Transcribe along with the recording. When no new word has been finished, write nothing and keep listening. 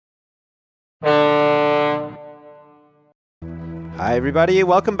Hi everybody,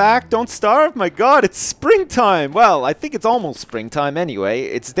 welcome back. Don't starve. My god, it's springtime. Well, I think it's almost springtime anyway.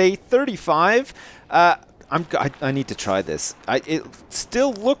 It's day 35. I need to try this. It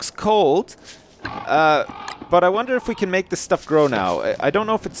still looks cold, but I wonder if we can make this stuff grow now. I don't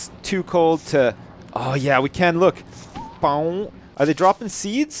know if it's too cold to... Oh yeah, we can. Look. Boom. Are they dropping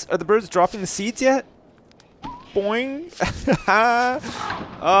seeds? Are the birds dropping the seeds yet? Boing.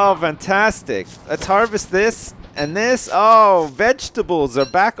 Oh, fantastic. Let's harvest this. And this, oh, vegetables are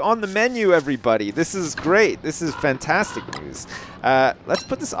back on the menu, everybody. This is great. This is fantastic news. Let's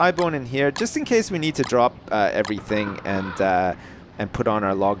put this eye bone in here, just in case we need to drop everything and put on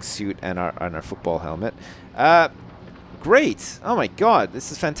our log suit and our football helmet. Great. Oh my god,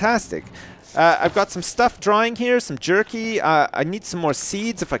 this is fantastic. I've got some stuff drying here, some jerky. I need some more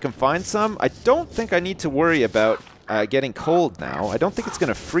seeds if I can find some. I don't think I need to worry about getting cold now. I don't think it's going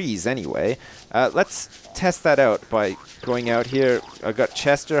to freeze anyway. Let's test that out by going out here. I've got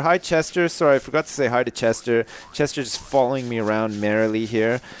Chester. Hi, Chester. Sorry, I forgot to say hi to Chester. Chester's just following me around merrily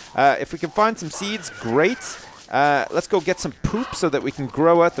here. If we can find some seeds, great. Let's go get some poop so that we can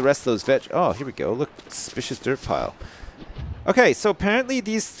grow out the rest of those veg. Oh, here we go. Look, suspicious dirt pile. Okay, so apparently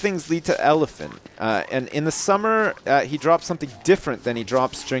these things lead to elephant. And in the summer, he drops something different than he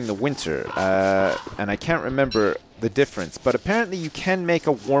drops during the winter. And I can't remember the difference. But apparently you can make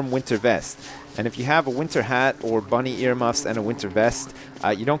a warm winter vest. And if you have a winter hat or bunny earmuffs and a winter vest,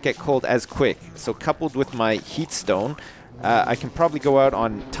 you don't get cold as quick. So coupled with my heat stone, I can probably go out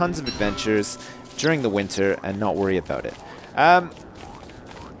on tons of adventures during the winter and not worry about it.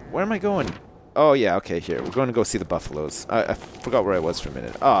 Where am I going? Oh, yeah, okay, here. We're going to go see the buffaloes. I forgot where I was for a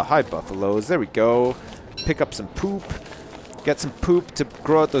minute. Ah, hi, buffaloes. There we go. Pick up some poop. Get some poop to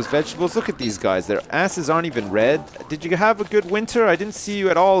grow out those vegetables. Look at these guys. Their asses aren't even red. Did you have a good winter? I didn't see you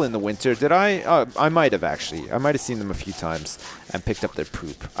at all in the winter, did I? Oh, I might have, actually. I might have seen them a few times and picked up their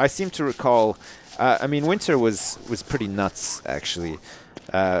poop. I seem to recall... I mean, winter was pretty nuts, actually.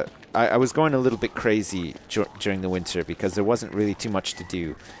 I was going a little bit crazy during the winter because there wasn't really too much to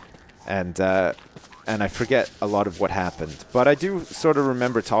do. And I forget a lot of what happened. But I do sort of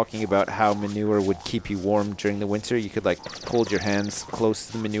remember talking about how manure would keep you warm during the winter. You could, like, hold your hands close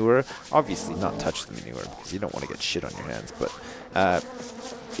to the manure. Obviously not touch the manure because you don't want to get shit on your hands. But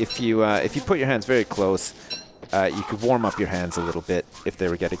if you put your hands very close, you could warm up your hands a little bit if they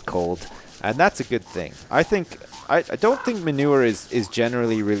were getting cold. And that's a good thing. I don't think manure is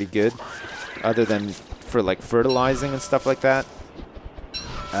generally really good, other than for, like, fertilizing and stuff like that.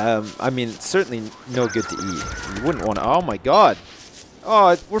 I mean, certainly no good to eat. You wouldn't want to... Oh, my God.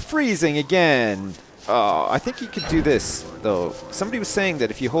 Oh, we're freezing again. Oh, I think you could do this, though. Somebody was saying that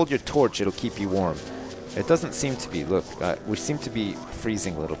if you hold your torch, it'll keep you warm. It doesn't seem to be. Look, we seem to be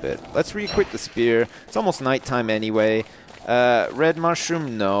freezing a little bit. Let's re-equip the spear. It's almost nighttime anyway. Red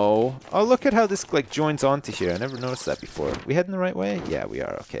mushroom, no. Oh, look at how this, like, joins onto here. I never noticed that before. We heading the right way? Yeah, we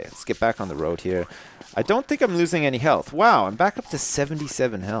are. Okay, let's get back on the road here. I don't think I'm losing any health. Wow, I'm back up to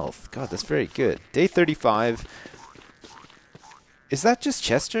 77 health. God, that's very good. Day 35. Is that just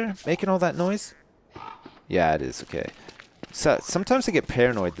Chester making all that noise? Yeah, it is. Okay. So sometimes I get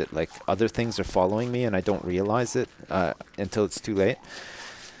paranoid that, like, other things are following me and I don't realize it until it's too late.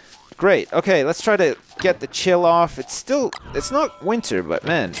 Great. Okay, let's try to get the chill off. It's not winter, but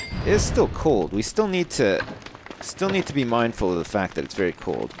man, it's still cold. We still need to be mindful of the fact that it's very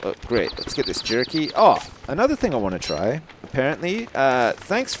cold. Oh, great. Let's get this jerky. Oh, another thing I want to try, apparently.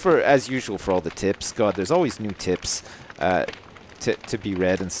 Thanks as usual for all the tips. God, there's always new tips to be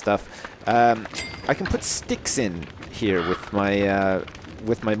read and stuff. I can put sticks in here with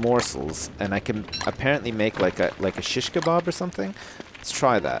my morsels, and I can apparently make like a shish kebab or something. Let's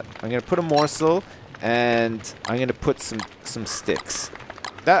try that. I'm going to put a morsel, and I'm going to put some sticks.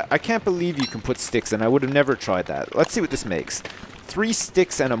 I can't believe you can put sticks, and I would have never tried that. Let's see what this makes. 3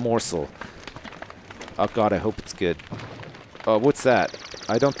 sticks and a morsel. Oh, God, I hope it's good. Oh, what's that?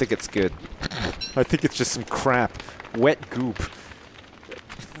 I don't think it's good. I think it's just some crap. Wet goop.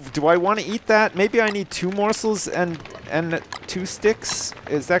 Do I want to eat that? Maybe I need 2 morsels and 2 sticks?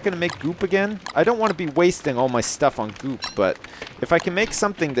 Is that going to make goop again? I don't want to be wasting all my stuff on goop, but if I can make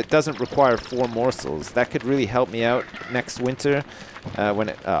something that doesn't require 4 morsels, that could really help me out next winter.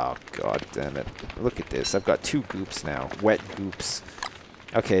 Oh, God damn it. Look at this. I've got 2 goops now. Wet goops.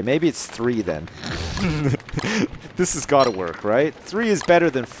 Okay, maybe it's 3 then. This has got to work, right? 3 is better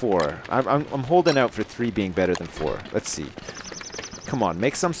than 4. I'm holding out for 3 being better than 4. Let's see. Come on,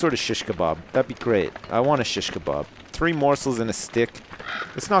 make some sort of shish kebab. That'd be great. I want a shish kebab. 3 morsels and a stick.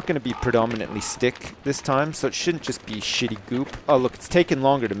 It's not going to be predominantly stick this time, so it shouldn't just be shitty goop. Oh, look, it's taking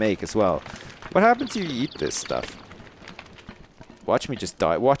longer to make as well. What happens if you eat this stuff? Watch me just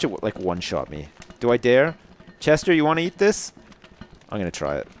die. Watch it like one-shot me. Do I dare? Chester, you want to eat this? I'm going to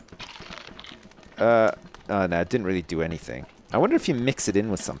try it. Oh, no, it didn't really do anything. I wonder if you mix it in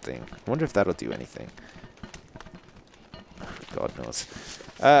with something. I wonder if that'll do anything. God knows.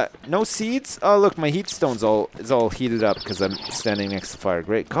 No seeds? Oh, look, my heat stone's is all heated up because I'm standing next to the fire.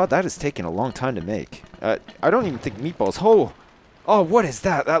 Great. God, that has taken a long time to make. I don't even think meatballs... Oh, what is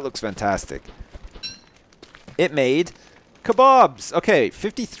that? That looks fantastic. It made kebabs. Okay,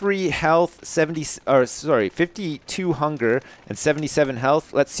 53 health, 52 hunger, and 77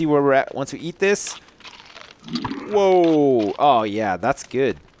 health. Let's see where we're at once we eat this. Whoa. Oh, yeah, that's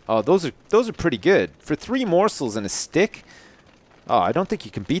good. Oh, those are pretty good. For 3 morsels and a stick... Oh, I don't think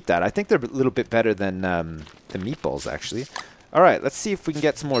you can beat that. I think they're a little bit better than the meatballs, actually. All right, let's see if we can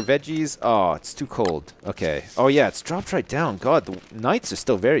get some more veggies. Oh, it's too cold. Okay. Oh, yeah, it's dropped right down. God, the nights are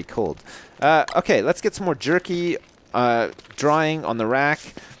still very cold. Okay, let's get some more jerky drying on the rack.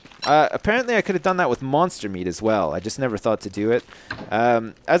 Apparently, I could have done that with monster meat as well. I just never thought to do it.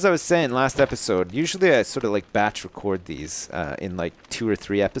 As I was saying last episode, usually I sort of like batch record these in like 2 or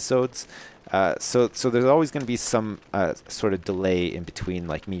 3 episodes. So there's always going to be some sort of delay in between,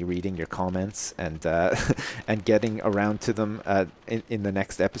 like me reading your comments and and getting around to them in the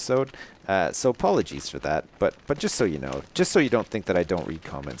next episode. So apologies for that, but just so you know, just so you don't think that I don't read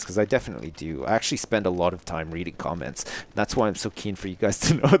comments, because I definitely do. I actually spend a lot of time reading comments. That's why I'm so keen for you guys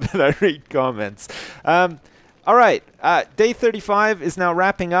to know that I read comments. All right, day 35 is now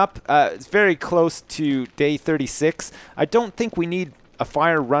wrapping up. It's very close to day 36. I don't think we need a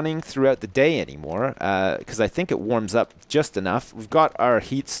fire running throughout the day anymore, because I think it warms up just enough. We've got our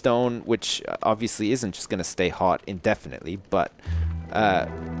heat stone, which obviously isn't just going to stay hot indefinitely, but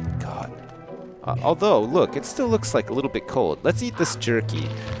God. Although, look, it still looks like a little bit cold. Let's eat this jerky.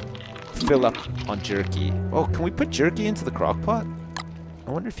 Fill up on jerky. Oh, can we put jerky into the crock pot?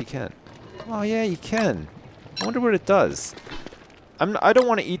 I wonder if you can. Oh, yeah, you can. I wonder what it does. I don't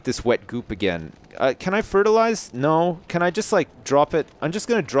want to eat this wet goop again. Can I fertilize? No. Can I just, like, drop it? I'm just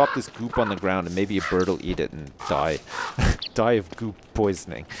going to drop this goop on the ground and maybe a bird will eat it and die. Die of goop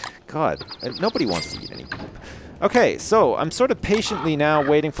poisoning. God, nobody wants to eat any goop. Okay, so I'm sort of patiently now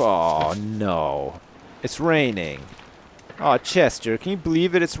waiting for... Oh, no. It's raining. Oh, Chester, can you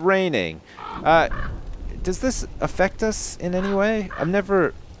believe it? It's raining. Does this affect us in any way? I've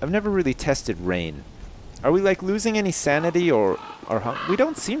never really tested rain. Are we, like, losing any sanity or we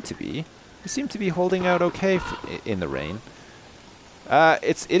don't seem to be. We seem to be holding out okay in the rain.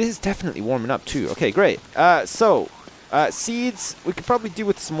 It is definitely warming up too. Okay, great. Seeds we could probably do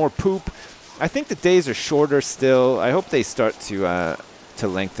with some more poop. I think the days are shorter still. I hope they start to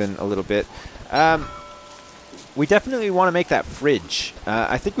lengthen a little bit. We definitely want to make that fridge.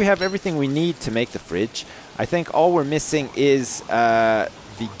 I think we have everything we need to make the fridge. I think all we're missing is the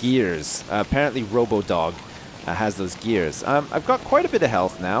gears. Apparently RoboDog has those gears. I've got quite a bit of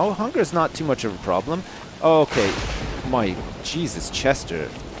health now. Hunger is not too much of a problem. Okay, my Jesus, Chester,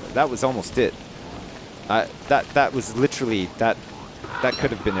 that was almost it. That was literally that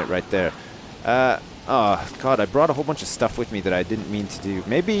could have been it right there. Oh God, I brought a whole bunch of stuff with me that I didn't mean to do.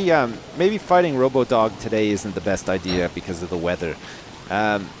 Maybe fighting RoboDog today isn't the best idea because of the weather.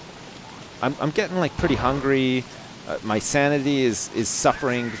 I'm getting like pretty hungry. My sanity is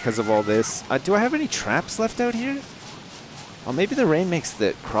suffering because of all this. Do I have any traps left out here? Oh, maybe the rain makes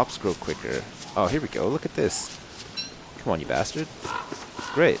the crops grow quicker. Oh, here we go. Look at this. Come on, you bastard.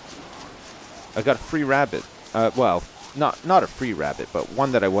 Great. I got a free rabbit. Well, not a free rabbit, but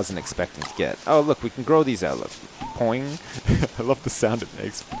one that I wasn't expecting to get. Oh, look, we can grow these out. Look. Poing. I love the sound it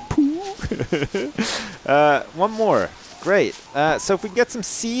makes. Poo. One more. Great. So if we can get some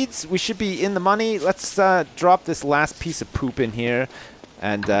seeds, we should be in the money. Let's drop this last piece of poop in here,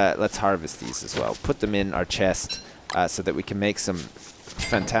 and let's harvest these as well. Put them in our chest so that we can make some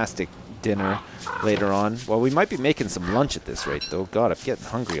fantastic dinner later on. Well, we might be making some lunch at this rate, though. God, I'm getting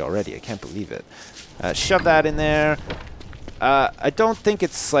hungry already. I can't believe it. Shove that in there. I don't think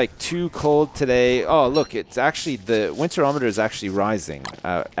it's like too cold today. Oh, look, it's actually, the winterometer is actually rising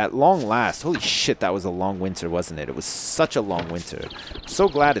at long last. Holy shit, that was a long winter, wasn't it? It was such a long winter. I'm so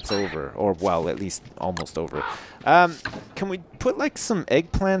glad it's over, or well, at least almost over. Can we put like some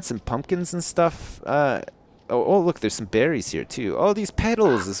eggplants and pumpkins and stuff? Oh, look, there's some berries here too. Oh, these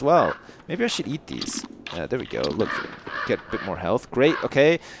petals as well. Maybe I should eat these. There we go. Look, get a bit more health. Great.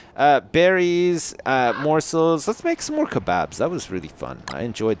 Okay. Berries, morsels. Let's make some more kebabs. That was really fun. I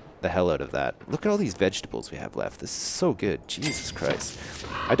enjoyed the hell out of that. Look at all these vegetables we have left. This is so good. Jesus Christ.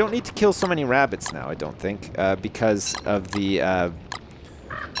 I don't need to kill so many rabbits now, I don't think, because of the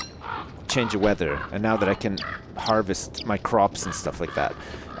change of weather, and now that I can harvest my crops and stuff like that.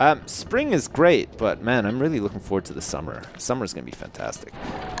 Spring is great, but man, I'm really looking forward to the summer. Summer's going to be fantastic.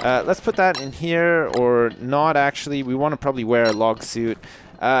 Let's put that in here, or not actually. We want to probably wear a log suit.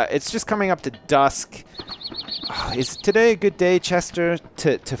 It's just coming up to dusk. Is today a good day, Chester,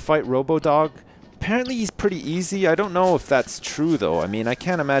 to fight Robodog? Apparently he's pretty easy. I don't know if that's true, though. I mean, I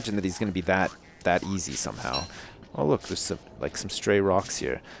can't imagine that he's going to be that easy somehow. Oh, look, there's some stray rocks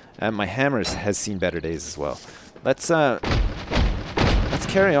here. And my hammer has seen better days as well. Let's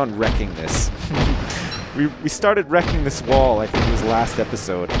carry on wrecking this. we started wrecking this wall, I think it was last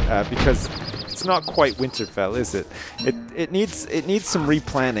episode, because it's not quite Winterfell, is it? It needs some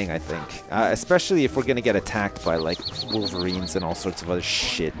replanning, I think. Especially if we're going to get attacked by, like, wolverines and all sorts of other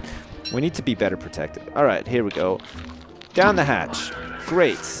shit. We need to be better protected. Alright, here we go. Down the hatch.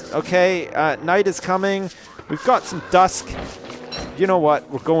 Great. Okay, night is coming. We've got some dusk. You know what?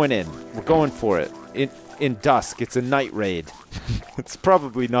 We're going in. We're going for it. In dusk. It's a night raid. It's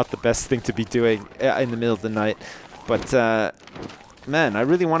probably not the best thing to be doing in the middle of the night. But, man, I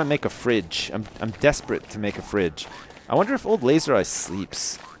really want to make a fridge. I'm desperate to make a fridge. I wonder if old Laser Eye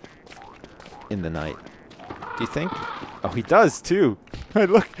sleeps in the night. Do you think? Oh, he does, too. Hey,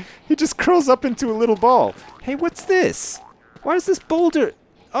 look. He just curls up into a little ball. Hey, what's this? Why is this boulder...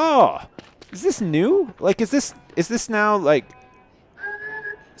 Oh! Is this new? Like, is this now, like...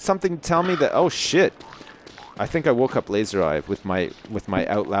 something to tell me that... Oh, shit. I think I woke up Laser Eye with my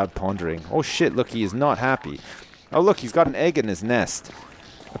out loud pondering. Oh, shit. Look, he is not happy. Oh, look. He's got an egg in his nest.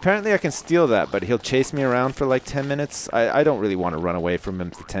 Apparently, I can steal that, but he'll chase me around for, like, 10 minutes. I don't really want to run away from him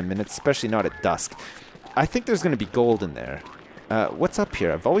for 10 minutes, especially not at dusk. I think there's going to be gold in there. What's up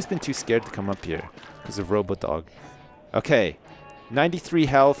here? I've always been too scared to come up here because of Robodog. Okay. 93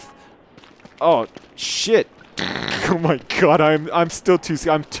 health. Oh, shit. Oh my god, I'm still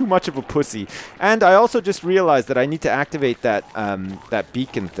I'm too much of a pussy. And I also just realized that I need to activate that that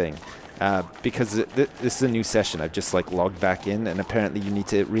beacon thing. Because this is a new session. I've just like logged back in, and apparently you need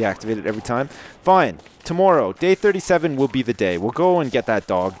to reactivate it every time. Fine. Tomorrow, day 37 will be the day. We'll go and get that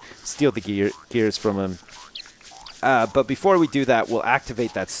dog, steal the gears from him. But before we do that, we'll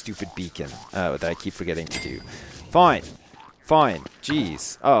activate that stupid beacon that I keep forgetting to do. Fine. Fine.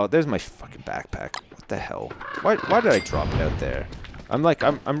 Jeez. Oh, there's my fucking backpack. What the hell? Why did I drop it out there? I'm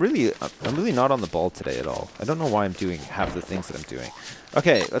really not on the ball today at all. I don't know why I'm doing half the things that I'm doing.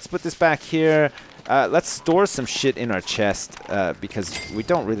 Okay, let's put this back here. Let's store some shit in our chest because we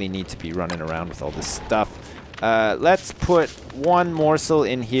don't really need to be running around with all this stuff. Let's put one morsel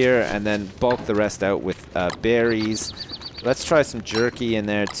in here and then bulk the rest out with berries. Let's try some jerky in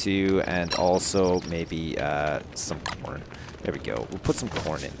there too, and also maybe some corn. There we go. We'll put some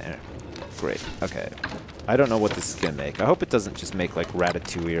corn in there. Great. Okay. I don't know what this is going to make. I hope it doesn't just make like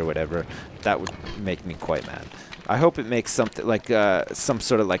ratatouille or whatever. That would make me quite mad. I hope it makes something like some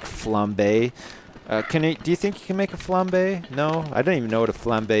sort of like flambe. Do you think you can make a flambe? No? I don't even know what a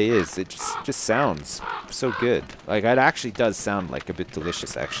flambe is. It just sounds so good. Like, it actually does sound like a bit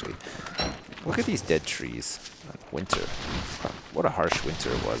delicious, actually. Look at these dead trees. Winter. What a harsh winter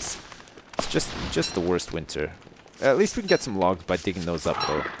it was. It's just the worst winter. At least we can get some logs by digging those up,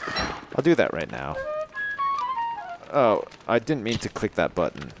 though. I'll do that right now. Oh, I didn't mean to click that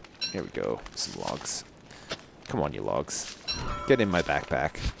button. Here we go. Some logs. Come on, you logs. Get in my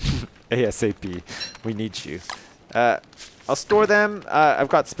backpack. ASAP. We need you. I'll store them. I've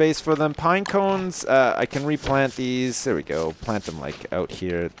got space for them. Pine cones, I can replant these. There we go. Plant them, like, out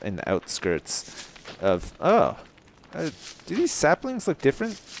here in the outskirts of... Oh. Do these saplings look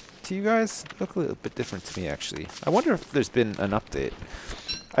different to you guys? Look a little bit different to me, actually. I wonder if there's been an update.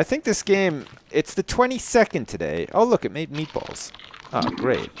 I think this game... It's the 22nd today. Oh, look, it made meatballs. Oh,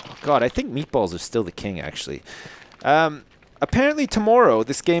 great. God, I think meatballs are still the king, actually. Apparently tomorrow,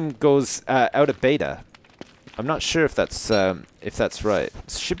 this game goes out of beta. I'm not sure if that's right.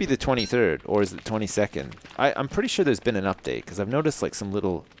 It should be the 23rd, or is it the 22nd? I'm pretty sure there's been an update, because I've noticed like some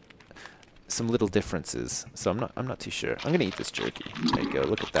little differences. So I'm not too sure. I'm gonna eat this jerky. There you go.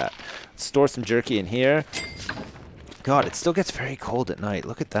 Look at that. Store some jerky in here. God, it still gets very cold at night.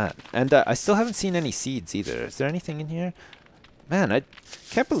 Look at that. And I still haven't seen any seeds either. Is there anything in here? Man, I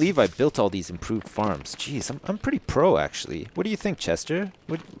can't believe I built all these improved farms. Jeez, I'm pretty pro, actually. What do you think, Chester?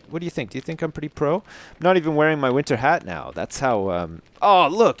 What do you think? Do you think I'm pretty pro? I'm not even wearing my winter hat now. That's how... Oh,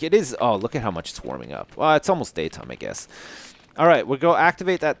 look, it is... Oh, look at how much it's warming up. Well, it's almost daytime, I guess. All right, we'll go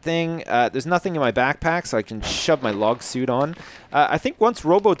activate that thing. There's nothing in my backpack, so I can shove my log suit on. I think once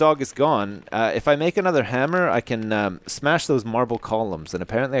Robodog is gone, if I make another hammer, I can smash those marble columns. And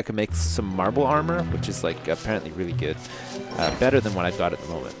apparently I can make some marble armor, which is like apparently really good. Better than what I've got at the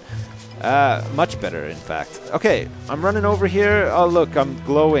moment. Much better, in fact. Okay, I'm running over here. Oh, look, I'm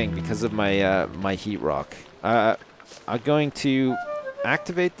glowing because of my my heat rock. I'm going to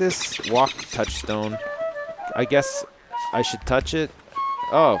activate this walk touchstone. I guess I should touch it.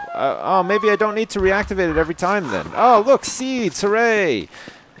 Oh, maybe I don't need to reactivate it every time then. Oh, look, seeds! Hooray!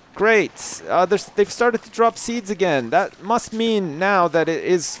 Great. They've started to drop seeds again. That must mean now that it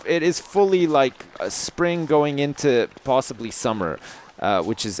is fully like spring going into possibly summer,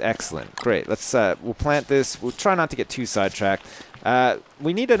 which is excellent. Great. Let's we'll plant this. We'll try not to get too sidetracked.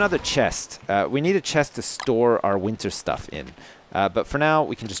 We need another chest. We need a chest to store our winter stuff in. But for now,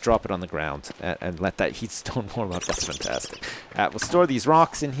 we can just drop it on the ground and let that heat stone warm up. That's fantastic. We'll store these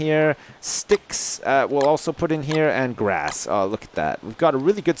rocks in here. Sticks we'll also put in here, and grass. Oh, look at that. We've got a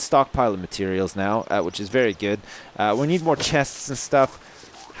really good stockpile of materials now, which is very good. We need more chests and stuff.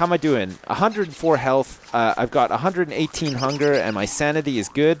 How am I doing? 104 health. I've got 118 hunger, and my sanity is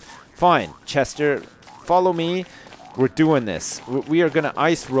good. Fine, Chester, follow me. We're doing this. We are going to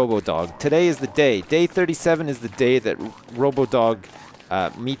ice Robodog. Today is the day. Day 37 is the day that Robodog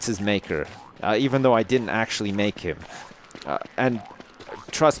meets his maker, even though I didn't actually make him. And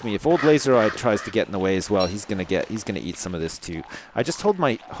trust me, if old Laser Eye tries to get in the way as well, he's gonna eat some of this too. I just hope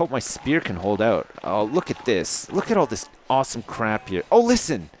my spear can hold out. Oh, look at this. Look at all this awesome crap here. Oh,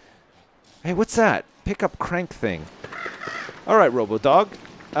 listen. Hey, what's that? Pick up crank thing. All right, Robodog.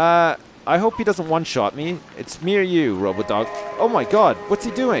 I hope he doesn't one-shot me. It's me or you, Robodog. Oh my god, what's he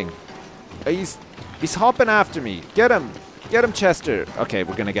doing? He's hopping after me. Get him. Get him, Chester. Okay,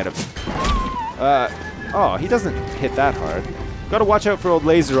 we're gonna get him. Oh, he doesn't hit that hard. Gotta watch out for old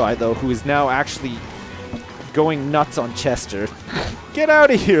Laser Eye, though, who is now actually going nuts on Chester. Get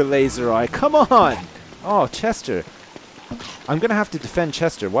out of here, Laser Eye. Come on. Oh, Chester. I'm gonna have to defend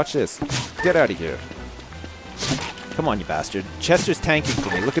Chester. Watch this. Get out of here. Come on, you bastard. Chester's tanking for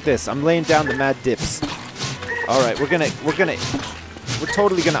me. Look at this. I'm laying down the mad dips. All right, we're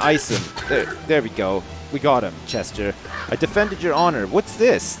totally gonna ice him. There we go. We got him, Chester. I defended your honor. What's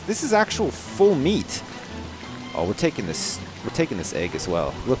this? This is actual full meat. Oh, we're taking this egg as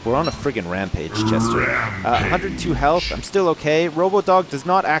well. Look, we're on a friggin' rampage, Chester. 102 health. I'm still okay. Robodog does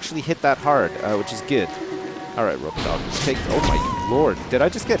not actually hit that hard, which is good. All right, Robodog. Take. Oh my lord! Did I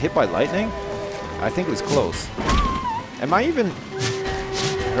just get hit by lightning? I think it was close. Am I even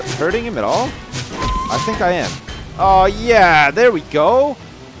hurting him at all? I think I am. Oh, yeah, there we go.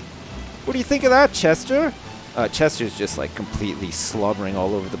 What do you think of that, Chester? Chester's just like completely slobbering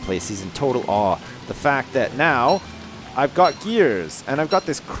all over the place. He's in total awe. The fact that now I've got gears and I've got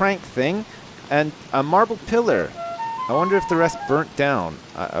this crank thing and a marble pillar. I wonder if the rest burnt down.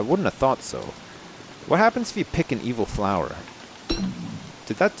 I wouldn't have thought so. What happens if you pick an evil flower?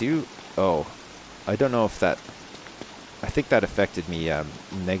 Did that do... Oh, I don't know if that... I think that affected me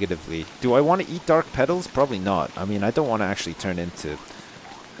negatively. Do I want to eat dark petals? Probably not. I mean, I don't want to actually turn into...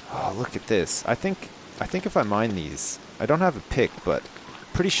 Oh, look at this. I think if I mine these... I don't have a pick, but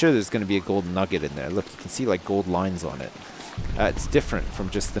pretty sure there's going to be a gold nugget in there. Look, you can see like gold lines on it. It's different from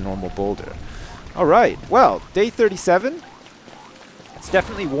just the normal boulder. Alright, well, day 37. It's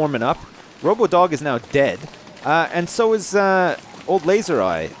definitely warming up. Robodog is now dead. And so is... Old Laser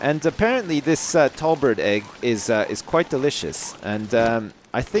Eye, and apparently this tallbird egg is quite delicious. And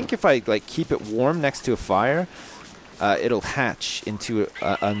I think if I like keep it warm next to a fire, it'll hatch into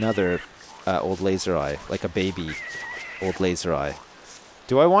another old Laser Eye, like a baby old Laser Eye.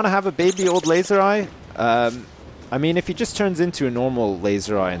 Do I want to have a baby old Laser Eye? I mean, if he just turns into a normal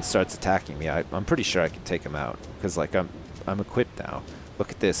Laser Eye and starts attacking me, I'm pretty sure I can take him out because like I'm equipped now. Look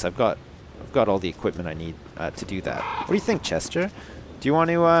at this. I've got all the equipment I need to do that. What do you think, Chester? Do you want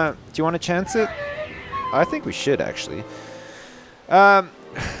to chance it? I think we should actually.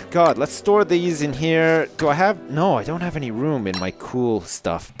 God, let's store these in here. Do I have? No, I don't have any room in my cool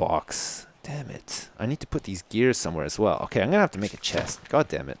stuff box. Damn it! I need to put these gears somewhere as well. Okay, I'm gonna have to make a chest. God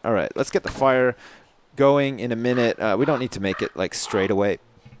damn it! All right, let's get the fire going in a minute. We don't need to make it like straight away.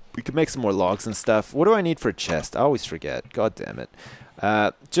 We could make some more logs and stuff. What do I need for a chest? I always forget. God damn it.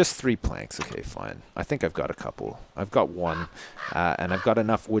 Just 3 planks. Okay, fine. I think I've got a couple. I've got one, and I've got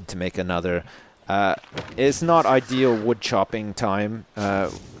enough wood to make another. It's not ideal wood chopping time,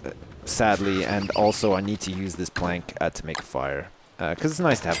 sadly, and also I need to use this plank to make a fire, because it's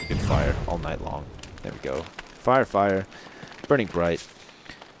nice to have a good fire all night long. There we go. Fire, fire, burning bright,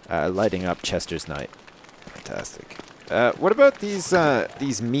 lighting up Chester's night. Fantastic. What about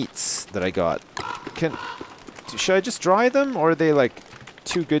these meats that I got? Should I just dry them, or are they like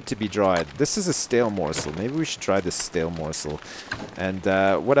too good to be dried? This is a stale morsel. Maybe we should try this stale morsel. And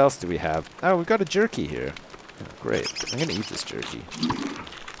what else do we have? Oh, we've got a jerky here. Oh, great. I'm gonna eat this jerky.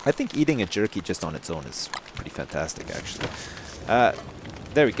 I think eating a jerky just on its own is pretty fantastic, actually.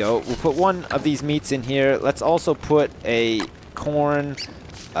 There we go. We'll put one of these meats in here. Let's also put a corn,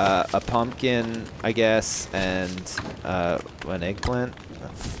 a pumpkin, I guess, and an eggplant.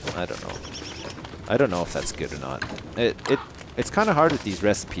 I don't know. I don't know if that's good or not. It's kind of hard with these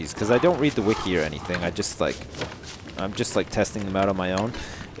recipes because I don't read the wiki or anything. I'm just like testing them out on my own.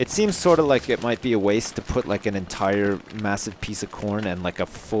 It seems sort of like it might be a waste to put like an entire massive piece of corn and like a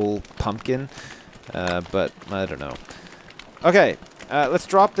full pumpkin, but I don't know. Okay, let's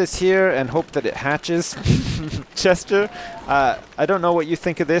drop this here and hope that it hatches. Chester, I don't know what you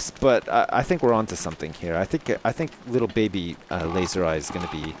think of this, but I think we're onto something here. I think little baby Laser Eye is going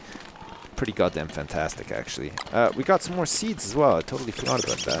to be pretty goddamn fantastic, actually. We got some more seeds as well. I totally forgot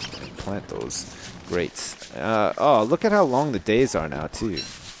about that. Plant those. Great. Oh, look at how long the days are now, too.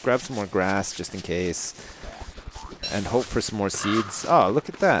 Grab some more grass just in case. And hope for some more seeds. Oh, look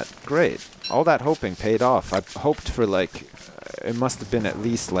at that. Great. All that hoping paid off. I hoped for, like, it must have been at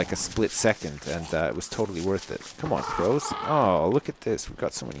least, like, a split second, and it was totally worth it. Come on, crows. Oh, look at this. We've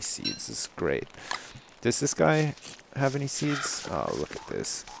got so many seeds. This is great. Does this guy have any seeds? Oh, look at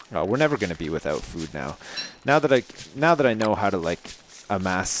this. Oh, we're never going to be without food now. Now that I know how to, like,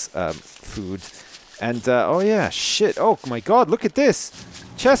 amass food. And, oh yeah, shit. Oh my god, look at this.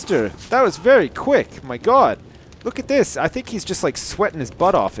 Chester, that was very quick. My god. Look at this. I think he's just like sweating his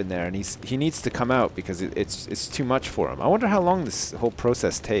butt off in there, and he needs to come out because it's too much for him. I wonder how long this whole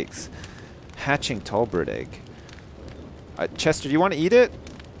process takes. Hatching tall bird egg. Chester, do you want to eat it?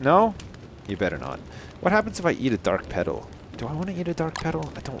 No? You better not. What happens if I eat a dark petal? Do I want to eat a dark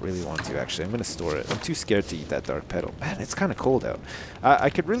petal? I don't really want to, actually. I'm going to store it. I'm too scared to eat that dark petal. Man, it's kind of cold out. I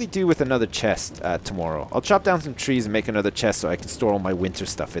could really do with another chest tomorrow. I'll chop down some trees and make another chest so I can store all my winter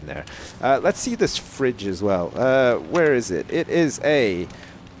stuff in there. Let's see this fridge as well. Where is it? It is a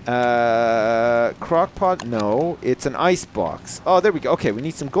crock pot. No, it's an ice box. Oh, there we go. Okay, we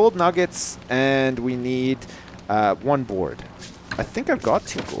need some gold nuggets and we need one board. I think I've got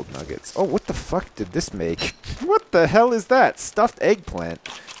 2 gold nuggets. Oh, what the fuck did this make? What the hell is that? Stuffed eggplant.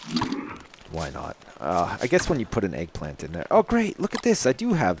 Why not? I guess when you put an eggplant in there. Oh, great. Look at this. I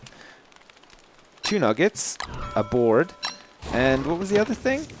do have 2 nuggets, a board, and what was the other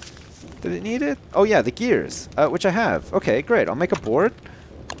thing? Did it need it? Oh, yeah, the gears, which I have. Okay, great. I'll make a board.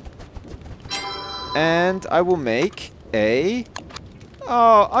 And I will make a...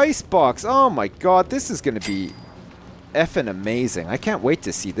 Oh, ice box. Oh, my God. This is going to be effing amazing. I can't wait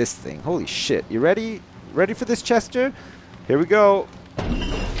to see this thing. Holy shit. You ready? Ready for this, Chester? Here we go.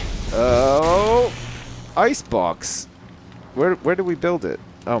 Oh, ice box. Where do we build it?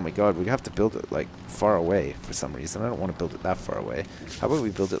 Oh my god, we have to build it like far away for some reason. I don't want to build it that far away. How about we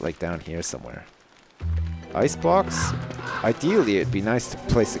build it like down here somewhere? Ice box? Ideally, it'd be nice to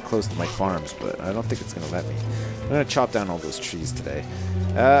place it close to my farms, but I don't think it's going to let me. I'm going to chop down all those trees today.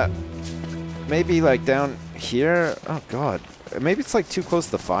 Maybe like down here? Oh god. Maybe it's like too close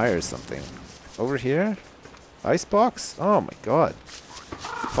to the fire or something. Over here? Icebox? Oh my god.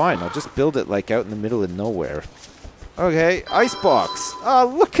 Fine, I'll just build it like out in the middle of nowhere. Okay, icebox.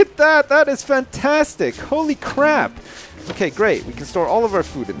 Oh, look at that! That is fantastic! Holy crap! Okay, great. We can store all of our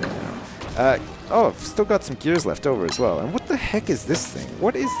food in there now. Oh, I've still got some gears left over as well. And what the heck is this thing?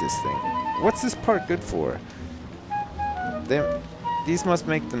 What is this thing? What's this part good for? These must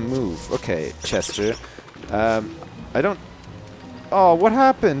make them move. Okay, Chester. I don't... Oh, what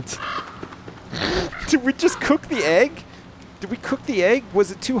happened? Did we just cook the egg? Did we cook the egg?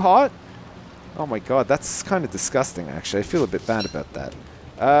 Was it too hot? Oh my god, that's kind of disgusting, actually. I feel a bit bad about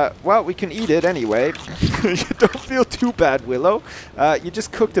that. Well, we can eat it anyway. You don't feel too bad, Willow. You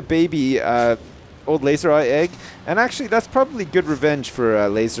just cooked a baby old Laser Eye egg. And actually, that's probably good revenge for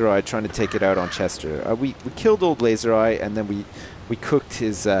Laser Eye trying to take it out on Chester. We killed old Laser Eye, and then we cooked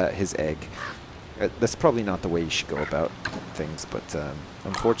his egg. That's probably not the way you should go about things, but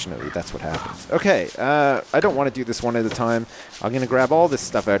unfortunately, that's what happens. Okay, I don't want to do this one at a time. I'm going to grab all this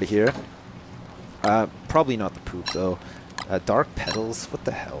stuff out of here. Probably not the poop, though. Dark petals? What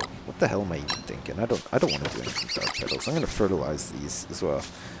the hell? What the hell am I even thinking? I don't want to do anything with dark petals. I'm going to fertilize these as well.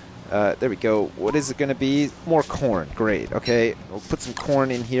 There we go. What is it going to be? More corn. Great. Okay, we'll put some corn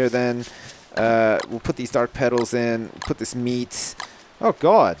in here then. We'll put these dark petals in. We'll put this meat. Oh,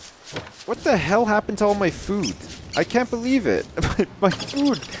 God. What the hell happened to all my food? I can't believe it. My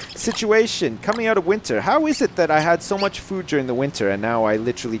food situation coming out of winter. How is it that I had so much food during the winter and now I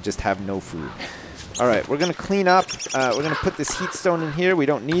literally just have no food? Alright, we're going to clean up. We're going to put this heat stone in here. We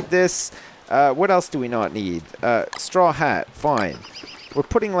don't need this. What else do we not need? Straw hat. Fine. We're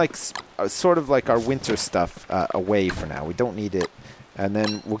putting like sort of like our winter stuff away for now. We don't need it And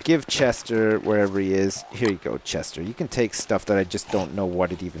then we'll give Chester, wherever he is. Here you go, Chester. You can take stuff that I just don't know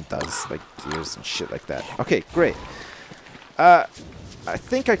what it even does, like gears and shit like that. Okay, great. I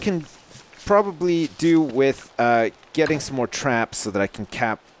think I can probably do with getting some more traps so that I can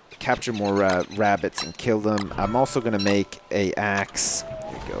capture more rabbits and kill them. I'm also going to make a axe.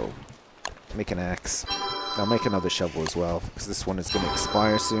 There you go. Make an axe. I'll make another shovel as well, because this one is going to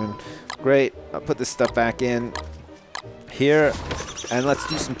expire soon. Great. I'll put this stuff back in here, and let's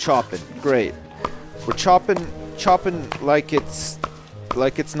do some chopping. Great. We're chopping like it's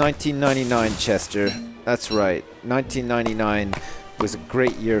 1999, Chester. That's right. 1999 was a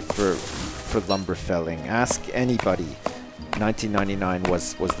great year for lumber felling. Ask anybody. 1999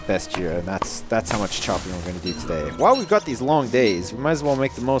 was the best year, and that's how much chopping we're going to do today. While we've got these long days, we might as well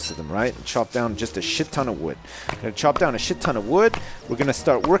make the most of them, right? And chop down just a shit ton of wood. We're going to chop down a shit ton of wood. We're going to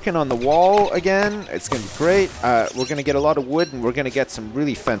start working on the wall again. It's going to be great. We're going to get a lot of wood, and we're going to get some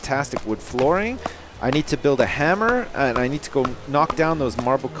really fantastic wood flooring. I need to build a hammer, and I need to go knock down those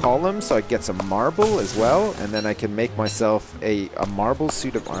marble columns so I get some marble as well, and then I can make myself a marble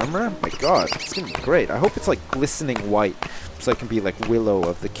suit of armor. My god, it's going to be great. I hope it's like glistening white, so I can be like Willow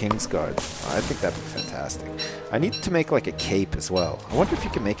of the Kingsguard. I think that'd be fantastic. I need to make like a cape as well. I wonder if you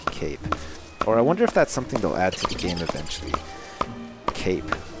can make a cape. Or I wonder if that's something they'll add to the game eventually. Cape.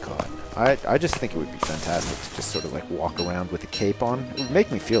 God. I just think it would be fantastic to just sort of like walk around with a cape on. It would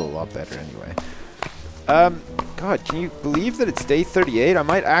make me feel a lot better anyway. God, can you believe that it's day 38? I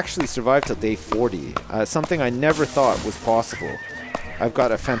might actually survive till day 40. Something I never thought was possible. I've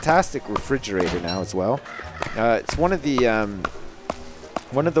got a fantastic refrigerator now as well. It's one of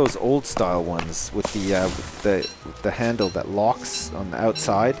those old style ones with the handle that locks on the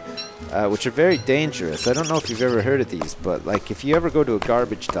outside, which are very dangerous. I don't know if you've ever heard of these, but like if you ever go to a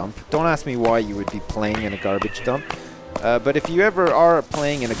garbage dump, don't ask me why you would be playing in a garbage dump, but if you ever are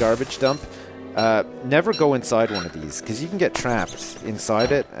playing in a garbage dump, never go inside one of these, because you can get trapped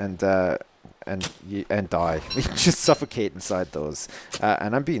inside it and die. You just suffocate inside those.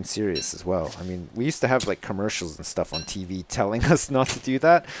 And I'm being serious as well. I mean, we used to have like commercials and stuff on TV telling us not to do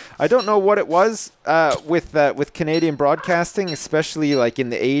that. I don't know what it was with Canadian broadcasting, especially like in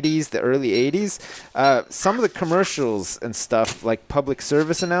the 80s, the early 80s. Some of the commercials and stuff, like public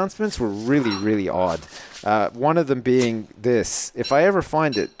service announcements, were really, really odd. One of them being this. If I ever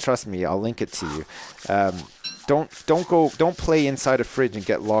find it, trust me, I'll link it to you. Don't play inside a fridge and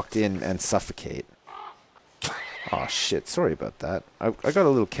get locked in and suffocate. Oh shit, sorry about that. I got a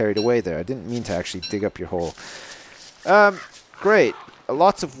little carried away there. I didn't mean to actually dig up your hole. Great.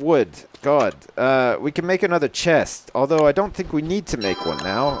 Lots of wood. God. We can make another chest. Although I don't think we need to make one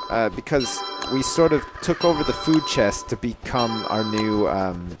now, because we sort of took over the food chest to become our new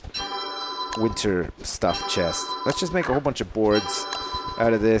winter stuff chest. Let's just make a whole bunch of boards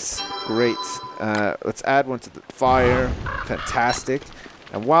out of this. Great. Let's add one to the fire. Fantastic.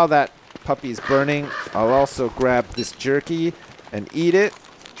 And while that puppy is burning, I'll also grab this jerky and eat it.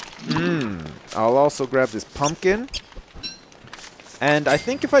 I'll also grab this pumpkin. And I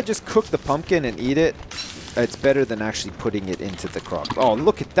think if I just cook the pumpkin and eat it, it's better than actually putting it into the crock. Oh,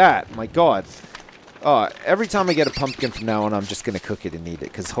 look at that. My god. Oh, every time I get a pumpkin from now on, I'm just going to cook it and eat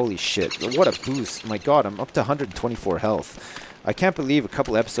it, because holy shit. What a boost. My god, I'm up to 124 health. I can't believe a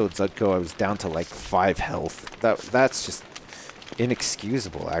couple episodes ago I was down to like 5 health. That's just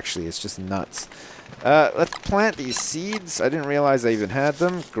inexcusable, actually. It's just nuts. Let's plant these seeds. I didn't realize I even had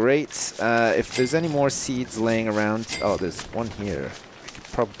them. Great. If there's any more seeds laying around... Oh, there's one here. I could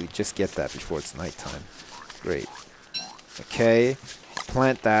probably just get that before it's nighttime. Great. Okay.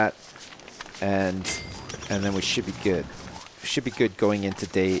 Plant that. And then we should be good. We should be good going into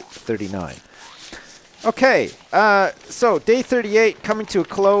day 39. Okay, so day 38 coming to a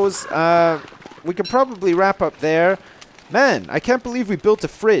close. We can probably wrap up there. Man, I can't believe we built a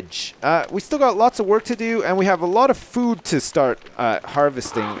fridge. We still got lots of work to do, and we have a lot of food to start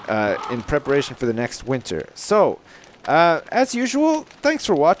harvesting in preparation for the next winter. So, as usual, thanks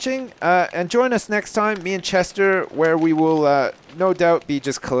for watching, and join us next time, me and Chester, where we will no doubt be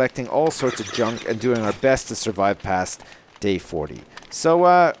just collecting all sorts of junk and doing our best to survive past day 40.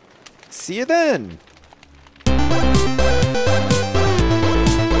 So, see you then!